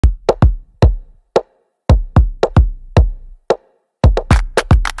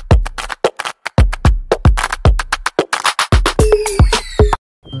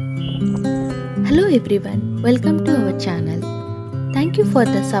everyone, welcome to our channel. Thank you for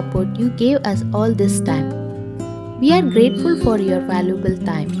the support you gave us all this time. We are grateful for your valuable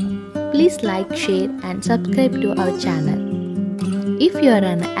time. Please like, share and subscribe to our channel. If you are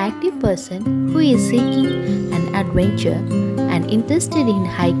an active person who is seeking an adventure and interested in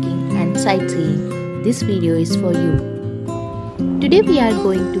hiking and sightseeing, this video is for you. Today we are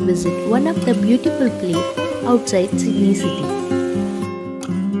going to visit one of the beautiful places outside Sydney City.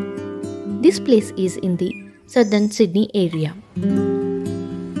 This place is in the southern Sydney area.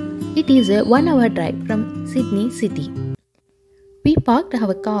 It is a 1-hour drive from Sydney City. We parked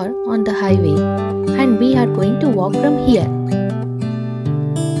our car on the highway and we are going to walk from here.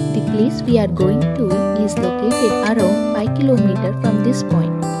 The place we are going to is located around 5 km from this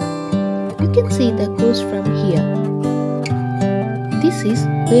point. You can see the coast from here. This is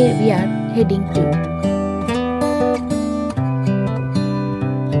where we are heading to.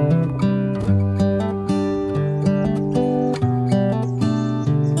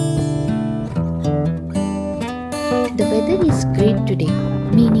 The weather is great today,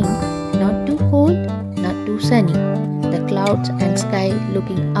 meaning not too cold, not too sunny. The clouds and sky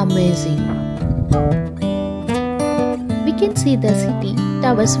looking amazing. We can see the city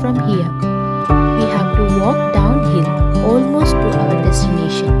towers from here. We have to walk downhill almost to our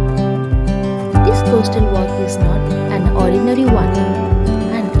destination. This coastal walk is not an ordinary one,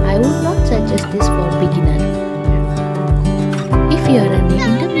 and I would not suggest this for beginners. If you are an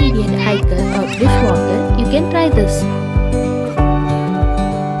intermediate hiker or bushwalker, you can try this.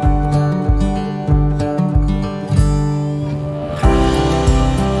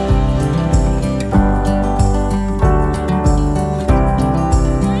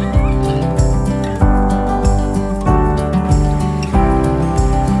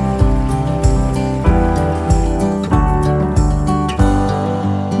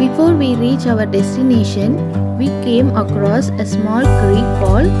 Before we reach our destination, we came across a small creek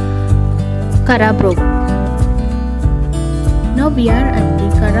called Curracurrong. Now we are at the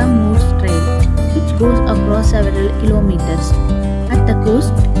Curra Trail, which goes across several kilometers at the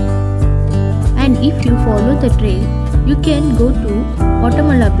coast. And if you follow the trail, you can go to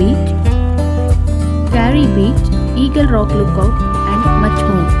Watermala Beach, Carey Beach, Eagle Rock Lookout and much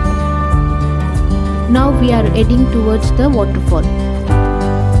more. Now we are heading towards the waterfall.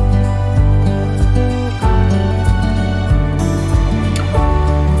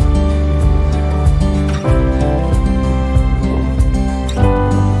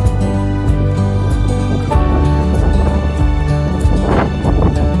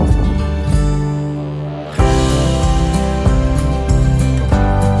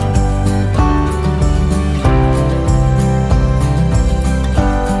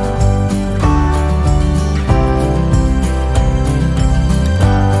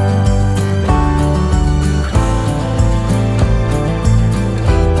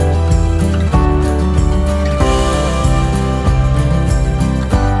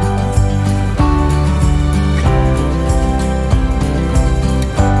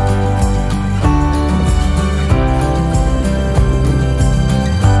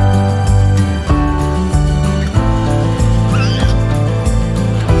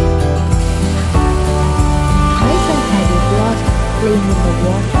 Playing in the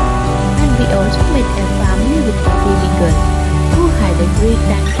water, and we also met a family with a baby girl who had a great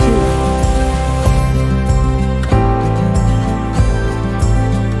time too.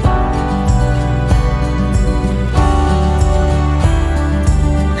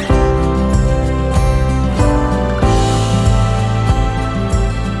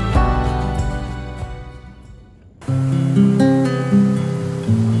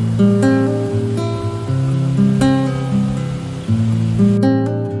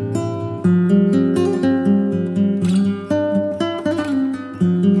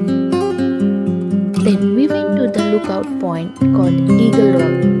 Then we went to the lookout point called Eagle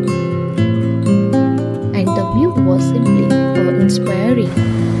Rock, and the view was simply awe-inspiring.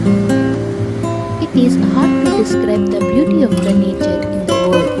 It is hard to describe the beauty of the nature in the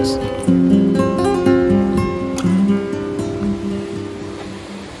words.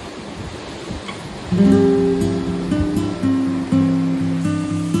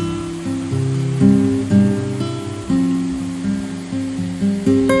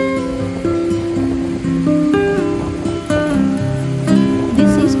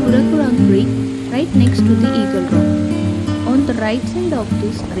 Curracurrong Creek, right next to the Eagle Rock. On the right side of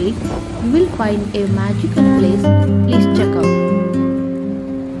this creek, you will find a magical place. Please check out.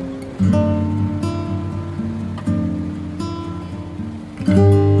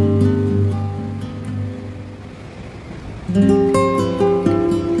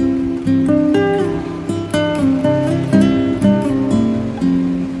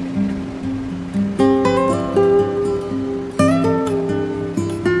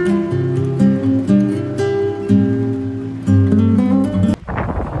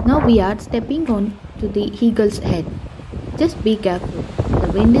 we are stepping on to the eagle's head. Just be careful.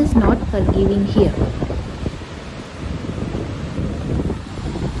 The wind is not forgiving here.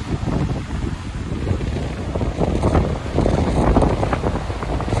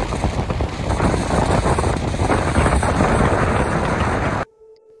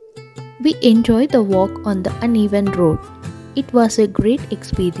 We enjoyed the walk on the uneven road. It was a great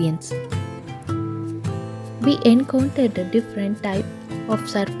experience. We encountered a different type of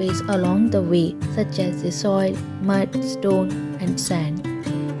surface along the way, such as the soil, mud, stone, and sand,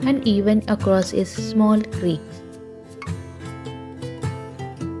 and even across a small creek.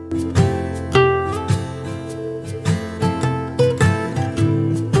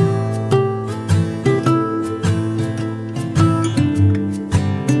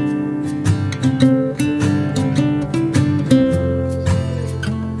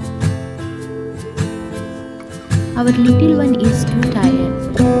 Our little one is too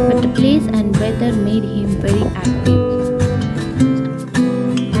tired, but the place and weather made him very active,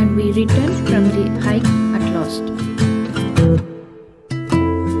 and we returned from the hike at last.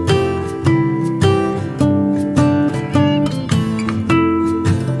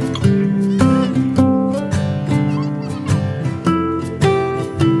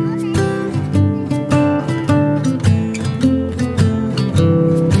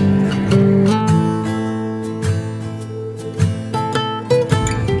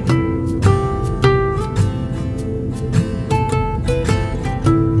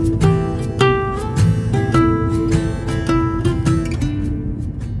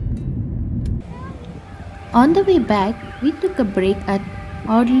 On the way back, we took a break at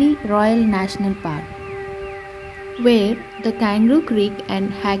Audley Royal National Park, where the Curracurrong Creek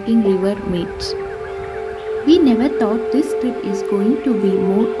and Hacking River meets. We never thought this trip is going to be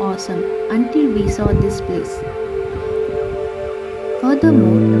more awesome until we saw this place.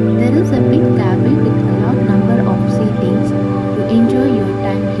 Furthermore, there is a big cafe with a large number of seatings to enjoy your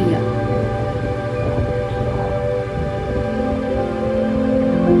time here.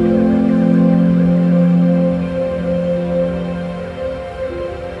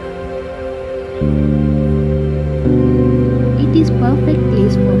 It is perfect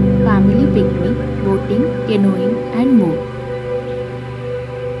place for family picnic, boating, canoeing and more.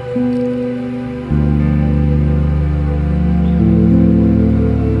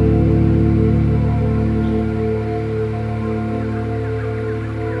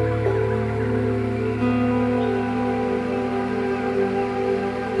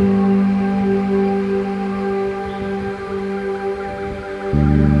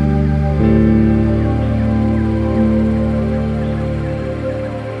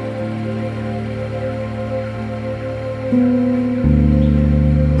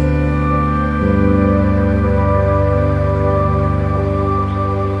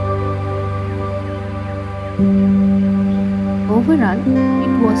 Overall,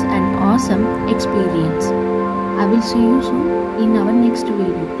 it was an awesome experience. I will see you soon in our next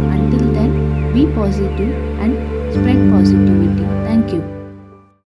video. Until then, be positive and spread positivity. Thank you.